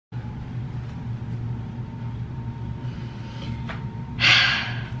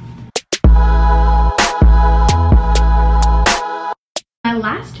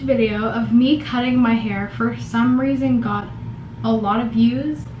last video of me cutting my hair for some reason got a lot of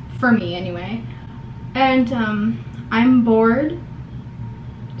views, for me anyway, and I'm bored,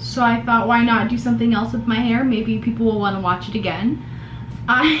 so I thought, why not do something else with my hair? Maybe people will want to watch it again.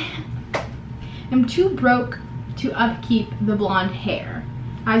 I am too broke to upkeep the blonde hair.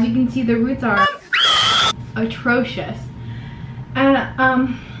 As you can see, the roots are atrocious,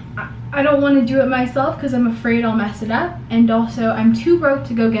 and I don't want to do it myself because I'm afraid I'll mess it up, and also I'm too broke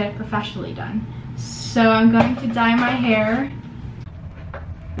to go get it professionally done. So I'm going to dye my hair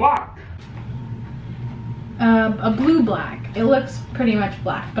black. A blue black. It looks pretty much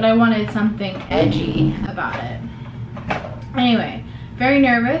black, but I wanted something edgy about it. Anyway, very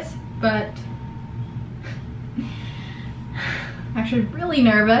nervous, but actually really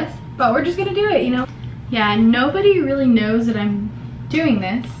nervous, but we're just gonna do it, you know? Yeah, nobody really knows that I'm doing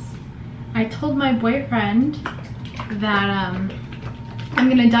this. I told my boyfriend that I'm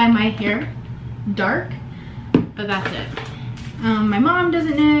gonna dye my hair dark, but that's it. My mom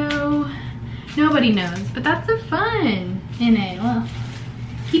doesn't know, nobody knows, but that's the fun in it. Well,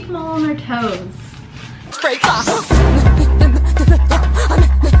 keep them all on their toes.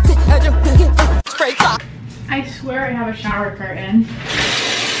 I swear I have a shower curtain.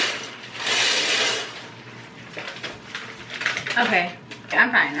 Okay, I'm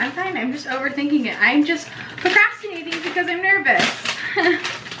fine, I'm just overthinking it. I'm just procrastinating because I'm nervous.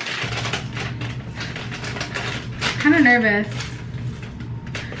 Kind of nervous.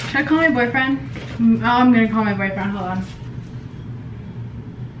 Should I call my boyfriend? Oh, I'm gonna call my boyfriend, hold on.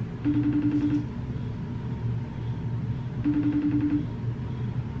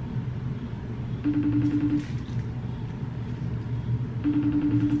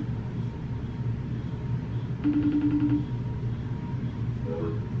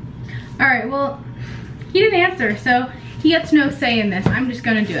 Alright, well, he didn't answer, so he gets no say in this. I'm just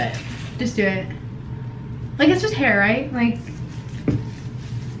gonna do it. Just do it. Like, it's just hair, right? Like,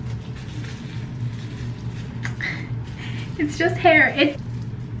 it's just hair.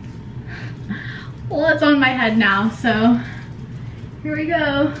 Well, it's on my head now, so here we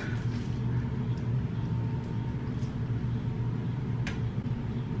go.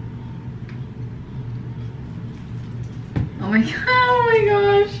 Oh my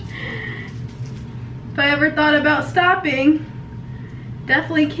gosh. If I ever thought about stopping,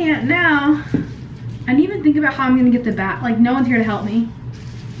 definitely can't now. I didn't even think about how I'm gonna get the back. Like, no one's here to help me.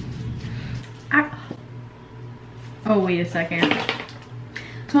 Oh, wait a second.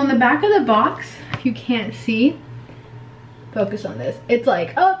 So on the back of the box, if you can't see, focus on this. It's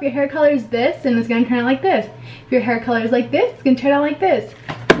like, oh, if your hair color is this, then it's gonna turn out like this. If your hair color is like this, it's gonna turn out like this.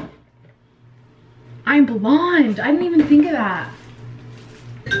 I'm blonde. I didn't even think of that.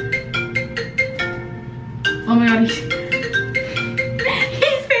 Oh my god, he's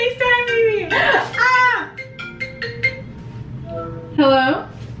FaceTiming me. Ah! Hello?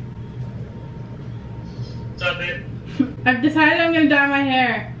 What's up, babe? I've decided I'm gonna dye my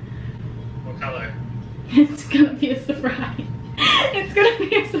hair. What color? It's gonna be a surprise. It's gonna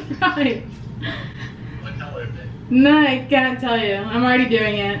be a surprise. What color, babe? No, I can't tell you. I'm already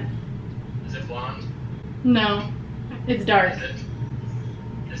doing it. Is it blonde? No, it's dark.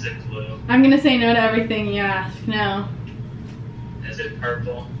 Is it blue? I'm gonna say no to everything you ask. No. Is it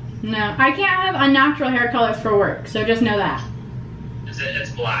purple? No. I can't have unnatural hair colors for work, so just know that.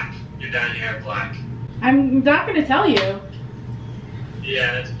 It's black. You're dyeing your hair black. I'm not gonna tell you.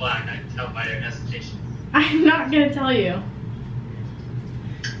 Yeah, it's black. I can tell by your hesitation. I'm not gonna tell you.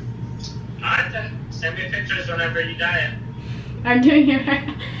 Alright then. Send me pictures whenever you dye it. I'm doing it right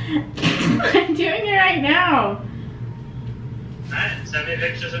I'm doing it right now. Alright, send me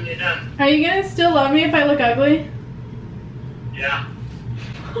pictures when you're done. Are you gonna still love me if I look ugly? Yeah.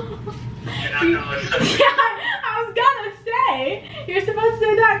 You're not gonna look ugly. Yeah, I was gonna say. You're supposed to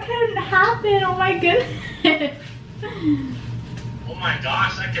say that couldn't happen. Oh my goodness. Oh my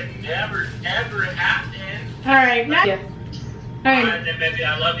gosh, that could never, ever happen. Alright, now. Yeah. Alright. Alright then, baby,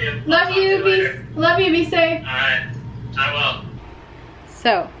 I love you. Love I'll you, talk to later. love you, be safe. Alright, I will.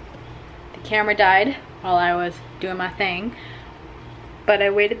 So, the camera died while I was doing my thing, but I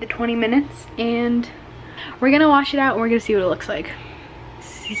waited the 20 minutes and we're gonna wash it out and we're gonna see what it looks like.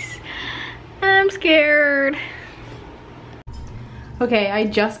 I'm scared. Okay, I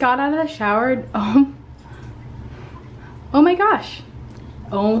just got out of the shower. Oh my gosh.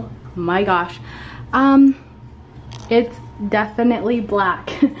 Oh my gosh. It's definitely black.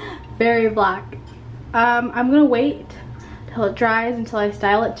 Very black. I'm gonna wait till it dries, until I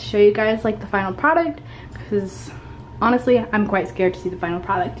style it, to show you guys like the final product, because honestly I'm quite scared to see the final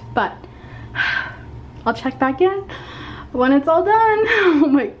product, but I'll check back in when it's all done. Oh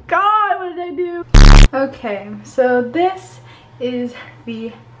my god, what did I do? Okay, so this is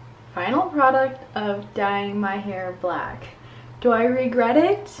the final product of dyeing my hair black. Do I regret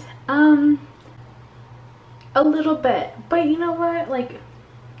it? A little bit, but you know what, like,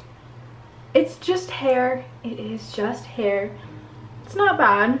 it's just hair. It is just hair. It's not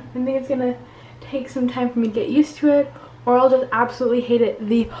bad. I think it's gonna take some time for me to get used to it, or I'll just absolutely hate it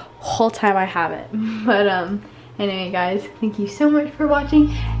the whole time I have it. But anyway guys, thank you so much for watching,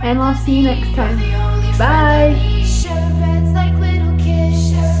 and I'll see you next time. Bye!